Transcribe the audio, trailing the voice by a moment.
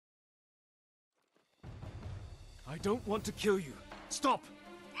I don't want to kill you. Stop!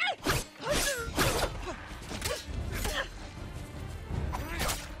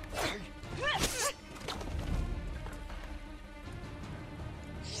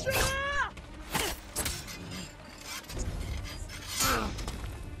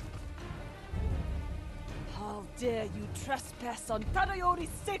 How dare you trespass on Tadayori's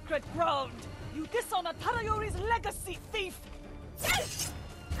sacred ground! You dishonor Tadayori's legacy, thief!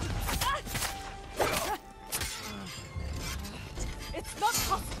 It's not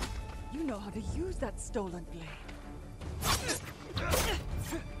possible! You know how to use that stolen blade.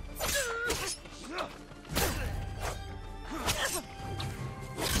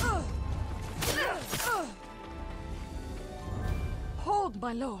 Hold,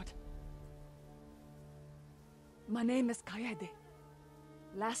 my lord! My name is Kaede,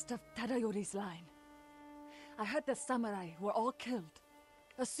 last of Tadayori's line. I heard the samurai were all killed.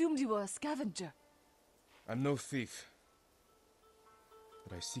 Assumed you were a scavenger. I'm no thief.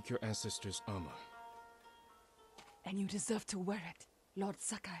 But I seek your ancestors' armor. And you deserve to wear it, Lord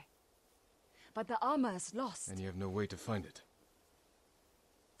Sakai. But the armor is lost. And you have no way to find it.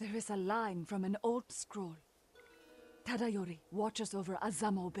 There is a line from an old scroll. Tadayori watches over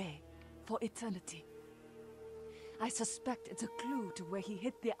Azamo Bay for eternity. I suspect it's a clue to where he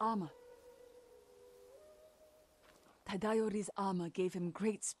hid the armor. Tadayori's armor gave him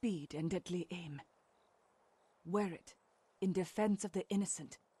great speed and deadly aim. Wear it in defense of the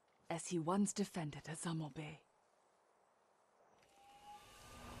innocent, as he once defended Azamo Bay.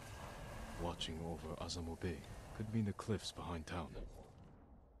 Watching over Azamo Bay could mean the cliffs behind town.